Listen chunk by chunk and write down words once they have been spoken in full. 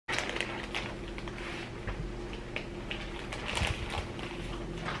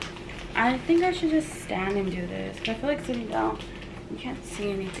I think I should just stand and do this. I feel like sitting down, you can't see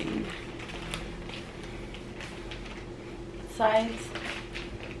anything. Sides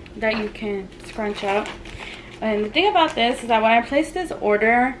that you can scrunch up. And the thing about this is that when I placed this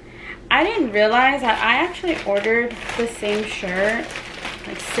order, I didn't realize that I actually ordered the same shirt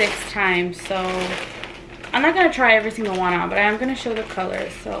like 6 times. So I'm not gonna try every single one out, but I am gonna show the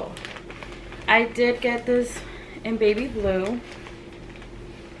colors. So I did get this in baby blue.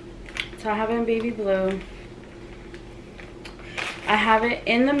 So I have it in baby blue. I have it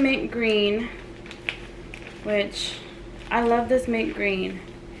in the mint green, which I love this mint green.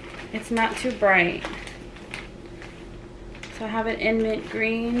 It's not too bright. So I have it in mint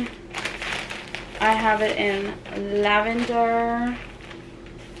green. I have it in lavender.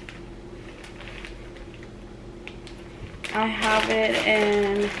 I have it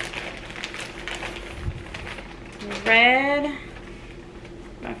in red.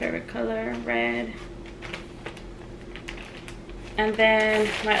 My favorite color, red. And then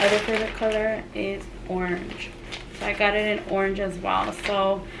my other favorite color is orange. So I got it in orange as well.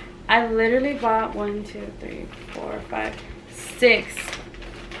 So I literally bought 1, 2, 3, 4, 5, 6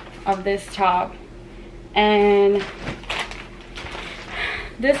 of this top. And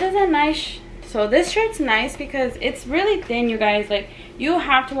this is a nice, so this shirt's nice because it's really thin, you guys. Like, you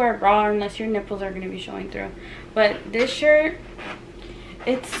have to wear a bra unless your nipples are going to be showing through. But this shirt,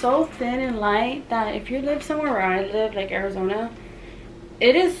 it's so thin and light that if you live somewhere where I live, like Arizona,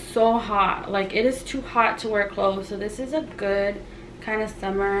 it is so hot. Like, it is too hot to wear clothes. So this is a good kind of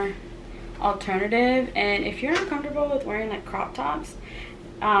summer alternative. And if you're uncomfortable with wearing like crop tops,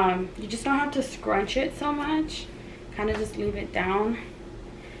 you just don't have to scrunch it so much. Kind of just leave it down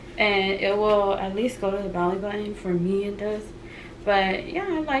and it will at least go to the belly button. For me it does. But yeah,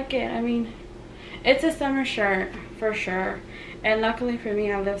 I like it. I mean, it's a summer shirt for sure. And luckily for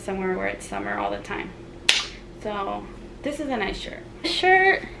me, I live somewhere where it's summer all the time. So this is a nice shirt. This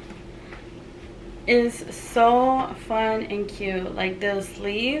shirt is so fun and cute. Like, the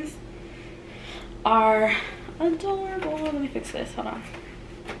sleeves are adorable. Let me fix this, hold on.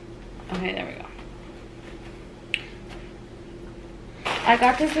 Okay, there we go. I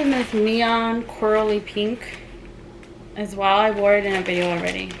got this in this neon corally pink as well. I wore it in a video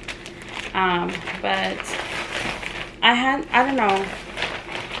already. But I don't know.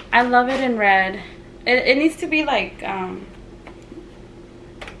 I love it in red. It needs to be like,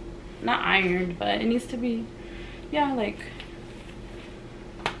 not ironed, but it needs to be, yeah, like,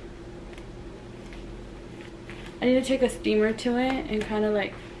 I need to take a steamer to it and kind of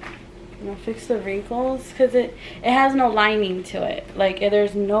like, you know, fix the wrinkles, because it has no lining to it. Like,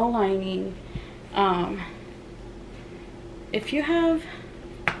 there's no lining. If you have,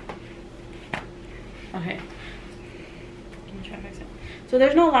 okay, let me try to fix it. So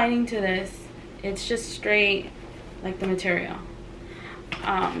there's no lining to this. It's just straight like the material.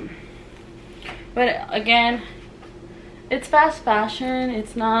 But again, it's fast fashion.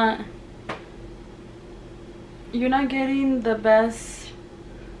 It's not, you're not getting the best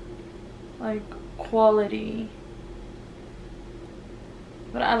like quality,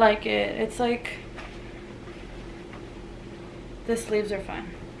 but I like it. It's like, the sleeves are fun.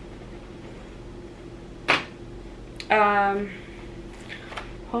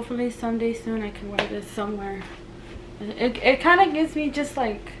 Hopefully someday soon I can wear this somewhere. It kind of gives me just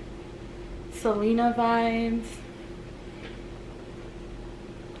like Selena vibes.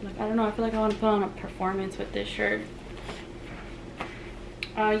 Like, I don't know, I feel like I want to put on a performance with this shirt.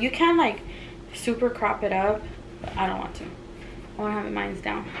 You can like super crop it up, but I don't want to. I want to have it mine's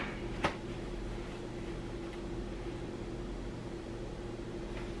down.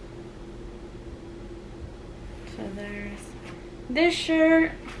 So there's this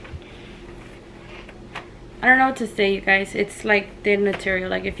shirt. I don't know what to say, you guys. It's like thin material.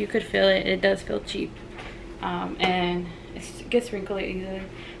 Like, if you could feel it, it does feel cheap. And it gets wrinkly easily.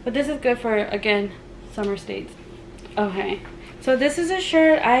 But this is good for, again, summer states. Okay, so this is a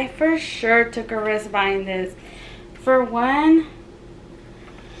shirt. I for sure took a risk buying this. For one,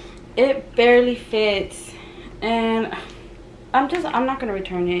 it barely fits, and I'm not gonna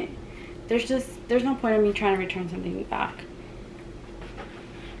return it. There's no point in me trying to return something back.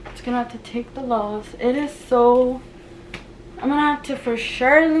 It's gonna have to take the loss. It is so, I'm gonna have to for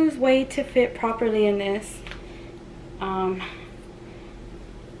sure lose weight to fit properly in this.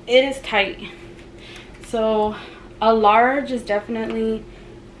 It is tight, so a large is definitely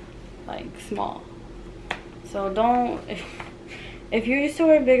like small. So don't, if you're used to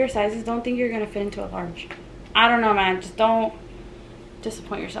wearing bigger sizes, don't think you're gonna fit into a large. I don't know, man. Just don't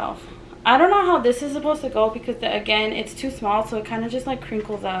disappoint yourself. I don't know how this is supposed to go because, again, it's too small, so it kind of just like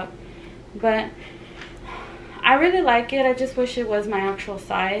crinkles up. but I really like it. I just wish it was my actual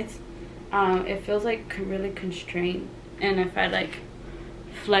size. It feels like really constrained, and if I like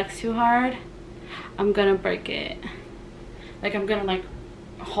flex too hard, I'm gonna break it. Like I'm gonna like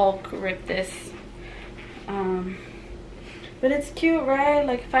Hulk rip this. But it's cute, right?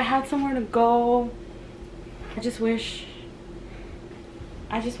 Like if I had somewhere to go, I just wish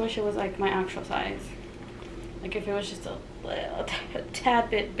it was like my actual size. Like if it was just a little a tad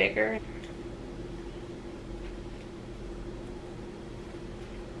bit bigger.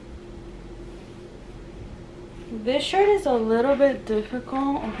 This shirt is a little bit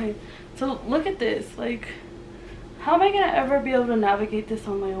difficult. Okay, so look at this. Like, how am I gonna ever be able to navigate this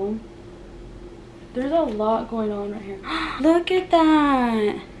on my own? There's a lot going on right here. Look at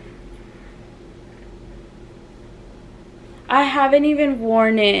that. I haven't even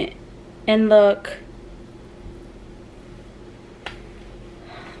worn it. And look.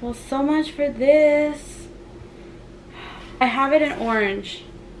 Well, so much for this. I have it in orange.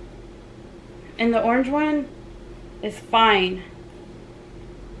 And the orange one is fine.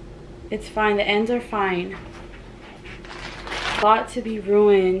 It's fine. The ends are fine. Got to be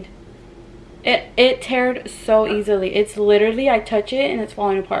ruined. It teared so easily. It's literally, I touch it and it's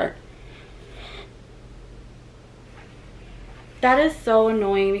falling apart. That is so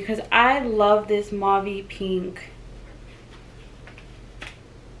annoying because I love this mauve pink.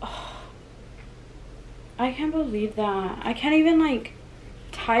 Oh, I can't believe that. I can't even like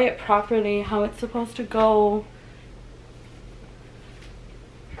tie it properly how it's supposed to go.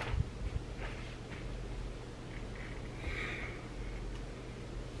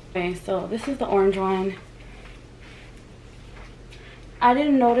 Okay, so this is the orange one. I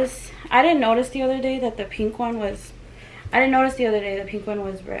didn't notice the other day that the pink one was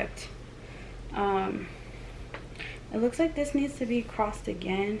ripped. It looks like this needs to be crossed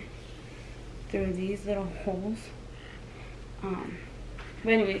again through these little holes.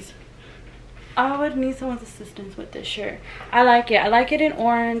 But anyways, I would need someone's assistance with this shirt. I like it. I like it in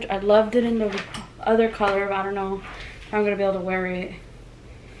orange. I loved it in the other color, but I don't know if I'm gonna be able to wear it.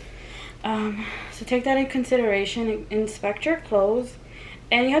 So take that in consideration. Inspect your clothes,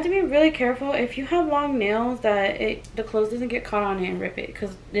 and you have to be really careful if you have long nails that the clothes doesn't get caught on it and rip it,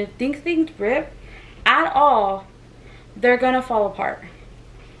 because if things rip at all, they're gonna fall apart.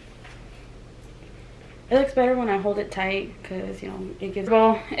 It looks better when I hold it tight because, you know, it gives,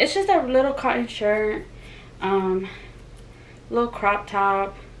 well, it's just a little cotton shirt, little crop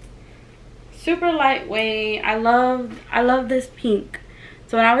top, super lightweight. I love this pink.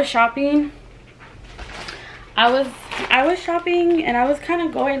 So when I was shopping, I was shopping and I was kind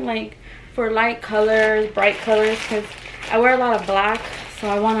of going like for light colors, bright colors, because I wear a lot of black. So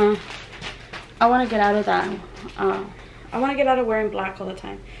I wanna get out of that. I want to get out of wearing black all the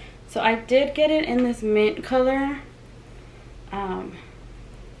time. So I did get it in this mint color.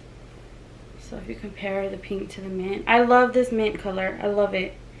 So if you compare the pink to the mint, I love this mint color. I love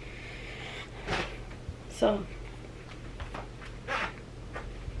it. So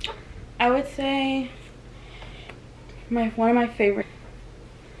I would say one of my favorite.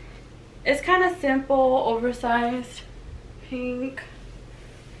 It's kind of simple, oversized, pink,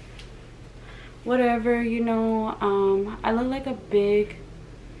 whatever, you know. I look like a big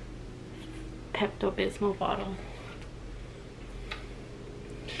Pepto-Bismol bottle.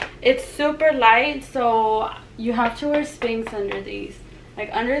 It's super light, so you have to wear Spanx under these. Like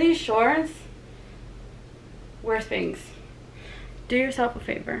under these shorts, wear Spanx. Do yourself a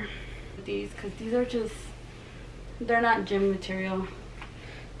favor with these, because these are just, they're not gym material.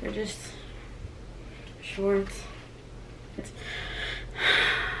 They're just shorts.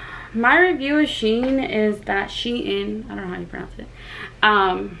 My review of SHEIN is that SHEIN, I don't know how you pronounce it.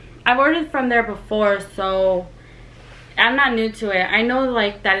 I've ordered from there before, so I'm not new to it. I know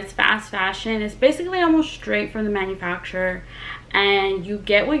like that it's fast fashion. It's basically almost straight from the manufacturer, and you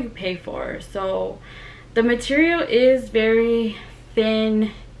get what you pay for. So the material is very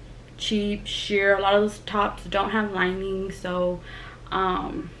thin, cheap, sheer. A lot of those tops don't have lining, so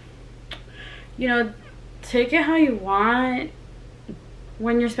you know, take it how you want.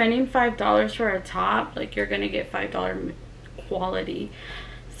 When you're spending $5 for a top, like, you're gonna get $5 quality.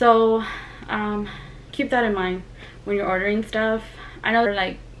 So keep that in mind when you're ordering stuff. I know they're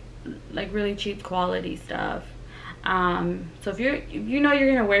like really cheap quality stuff. So if you know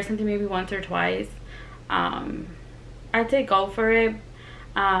you're gonna wear something maybe once or twice, I'd say go for it.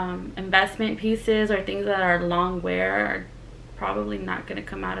 Investment pieces or things that are long wear are probably not gonna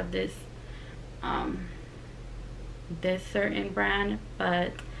come out of this this certain brand,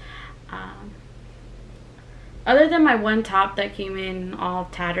 but other than my one top that came in all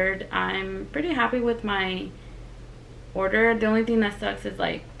tattered, I'm pretty happy with my order. The only thing that sucks is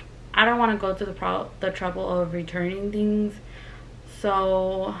like I don't want to go to the trouble of returning things,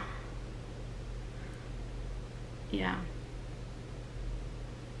 so yeah.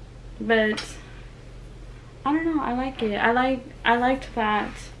 But I don't know, I like it. I liked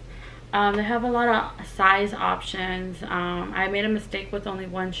that they have a lot of size options. I made a mistake with only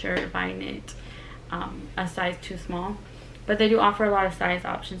one shirt buying it a size too small, but they do offer a lot of size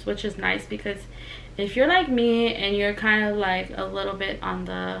options, which is nice because if you're like me and you're kind of like a little bit on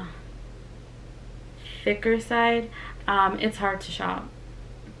the thicker side, it's hard to shop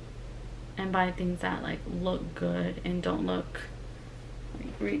and buy things that like look good and don't look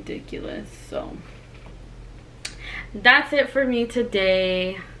like ridiculous. So that's it for me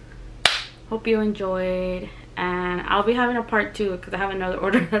today. Hope you enjoyed, and I'll be having a part 2 because I have another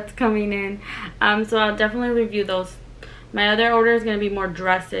order that's coming in, so I'll definitely review those. My other order is going to be more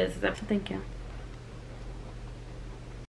dresses. Thank you.